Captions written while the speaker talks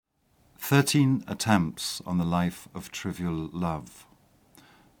13 attempts on the life of trivial love.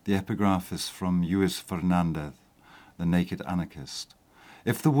 The epigraph is from Luis Fernandez, The Naked Anarchist.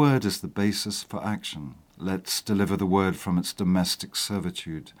 If the word is the basis for action, let's deliver the word from its domestic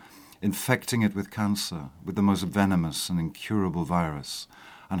servitude, infecting it with cancer, with the most venomous and incurable virus,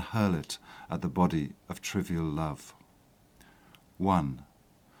 and hurl it at the body of trivial love. 1.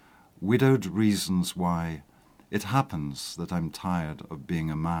 Widowed reasons why it happens that I'm tired of being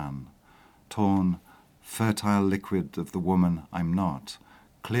a man, torn, fertile liquid of the woman I'm not,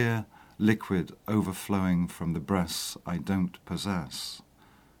 clear liquid overflowing from the breasts I don't possess.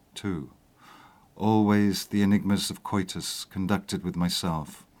 2. Always the enigmas of coitus conducted with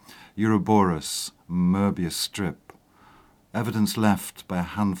myself, Ouroboros, Moebius strip, evidence left by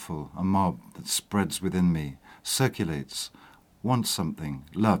a handful, a mob that spreads within me, circulates, wants something,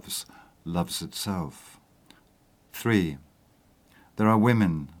 loves itself. 3. There are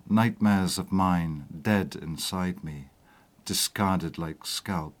women, nightmares of mine, dead inside me, discarded like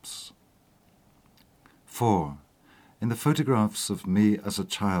scalps. 4. In the photographs of me as a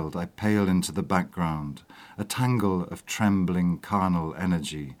child, I pale into the background, a tangle of trembling carnal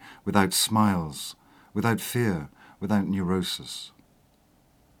energy, without smiles, without fear, without neurosis.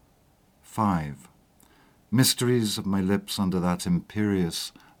 5. Mysteries of my lips under that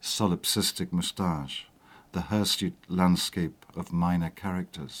imperious, solipsistic moustache, the hirsute landscape of minor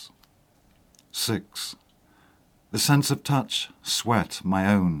characters. 6. The sense of touch, sweat,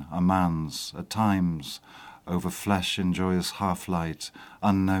 my own, a man's, at times, over flesh in joyous half-light,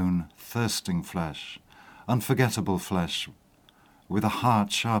 unknown, thirsting flesh, unforgettable flesh, with a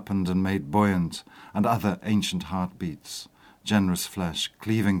heart sharpened and made buoyant, and other ancient heartbeats, generous flesh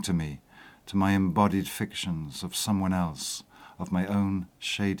cleaving to me, to my embodied fictions of someone else, of my own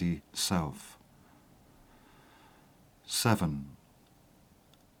shady self. 7.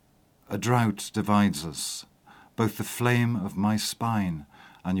 A drought divides us. Both the flame of my spine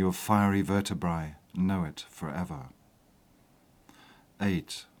and your fiery vertebrae know it forever.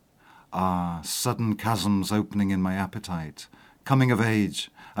 8. Sudden chasms opening in my appetite, coming of age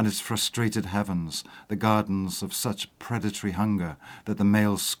and its frustrated heavens, the gardens of such predatory hunger that the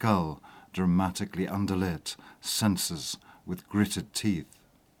male skull, dramatically underlit, senses with gritted teeth.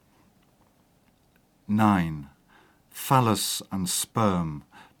 9. Phallus and sperm,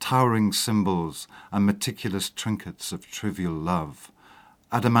 towering symbols and meticulous trinkets of trivial love,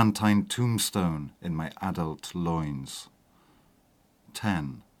 adamantine tombstone in my adult loins.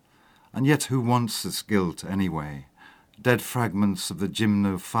 10. And yet who wants this guilt anyway? Dead fragments of the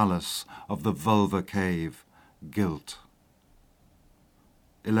gymnophallus, of the vulva cave, guilt.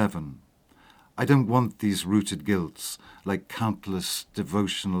 11. I don't want these rooted guilts, like countless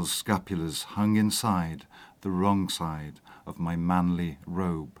devotional scapulars hung inside, the wrong side of my manly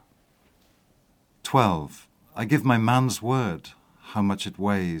robe. 12. I give my man's word, how much it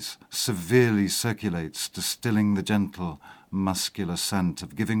weighs, severely circulates, distilling the gentle, muscular scent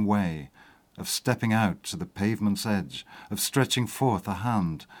of giving way, of stepping out to the pavement's edge, of stretching forth a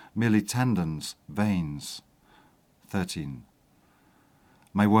hand, merely tendons, veins. 13.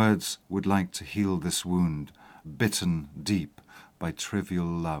 My words would like to heal this wound, bitten deep by trivial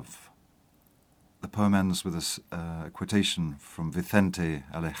love. The poem ends with a quotation from Vicente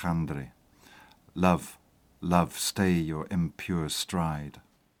Alejandre. Love, love, stay your impure stride.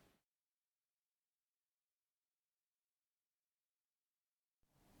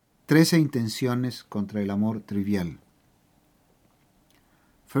 Trece intenciones contra el amor trivial.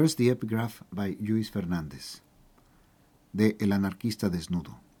 First, the epigraph by Luis Fernandez, de El anarquista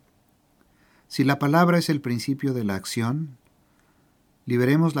desnudo. Si la palabra es el principio de la acción,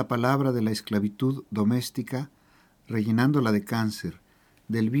 liberemos la palabra de la esclavitud doméstica, rellenándola de cáncer,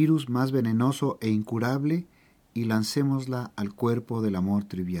 del virus más venenoso e incurable, y lancémosla al cuerpo del amor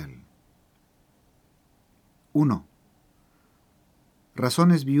trivial. 1.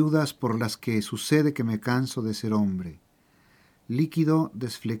 Razones viudas por las que sucede que me canso de ser hombre, líquido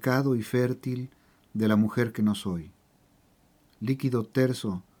desflecado y fértil de la mujer que no soy, líquido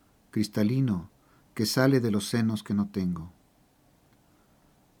terso, cristalino, que sale de los senos que no tengo.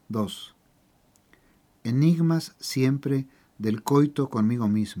 2. Enigmas siempre del coito conmigo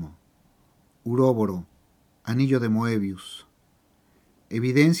mismo, uróboro, anillo de Moebius,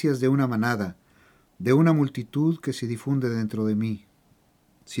 evidencias de una manada, de una multitud que se difunde dentro de mí,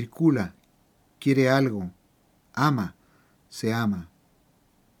 circula, quiere algo, ama, se ama.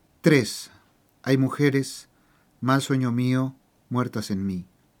 3. Hay mujeres, mal sueño mío, muertas en mí,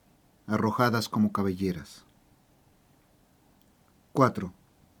 arrojadas como cabelleras. 4.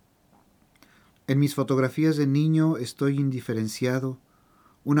 En mis fotografías de niño estoy indiferenciado,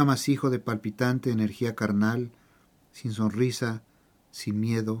 un amasijo de palpitante energía carnal, sin sonrisa, sin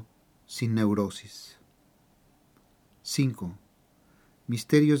miedo, sin neurosis. 5.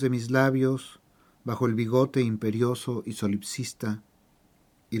 Misterios de mis labios, bajo el bigote imperioso y solipsista,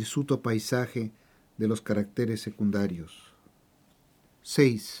 hirsuto paisaje de los caracteres secundarios.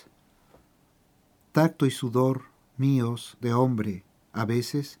 6. Tacto y sudor míos de hombre, a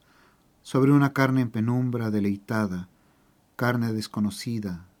veces, sobre una carne en penumbra deleitada, carne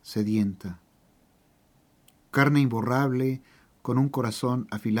desconocida, sedienta. Carne imborrable, con un corazón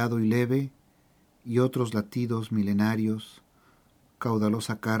afilado y leve, y otros latidos milenarios,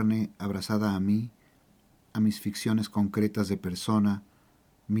 caudalosa carne abrazada a mí, a mis ficciones concretas de persona,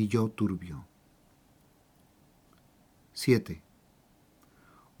 mi yo turbio. 7.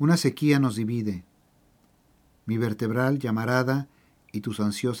 Una sequía nos divide. Mi vertebral llamarada y tus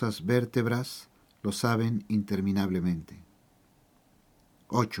ansiosas vértebras lo saben interminablemente.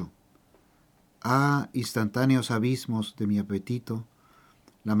 8. Instantáneos abismos de mi apetito,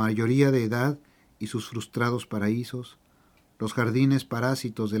 la mayoría de edad y sus frustrados paraísos, los jardines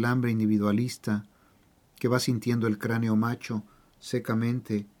parásitos del hambre individualista que va sintiendo el cráneo macho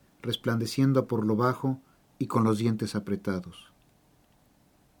secamente, resplandeciendo por lo bajo y con los dientes apretados.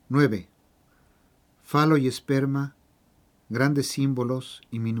 9. Falo y esperma, grandes símbolos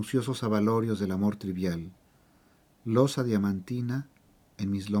y minuciosos avalorios del amor trivial, losa diamantina en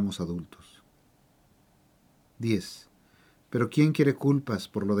mis lomos adultos. 10. Pero ¿quién quiere culpas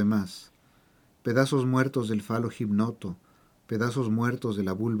por lo demás? Pedazos muertos del falo gimnoto, pedazos muertos de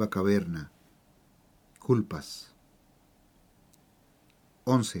la vulva caverna. Culpas.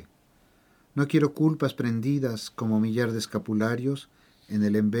 11. No quiero culpas prendidas como millar de escapularios en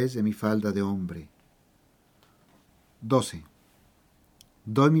el embés de mi falda de hombre. 12.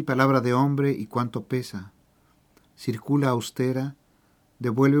 Doy mi palabra de hombre y cuánto pesa. Circula austera,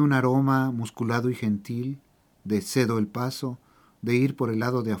 devuelve un aroma musculado y gentil, de cedo el paso, de ir por el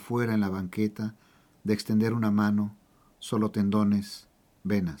lado de afuera en la banqueta, de extender una mano, solo tendones,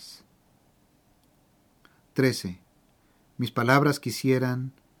 venas. 13. Mis palabras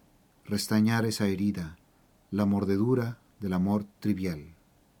quisieran restañar esa herida, la mordedura del amor trivial.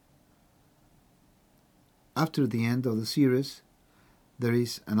 After the end of the series, there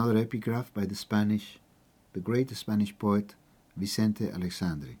is another epigraph by the great Spanish poet Vicente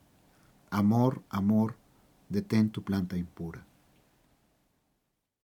Alexandre. Amor, amor, detén tu planta impura.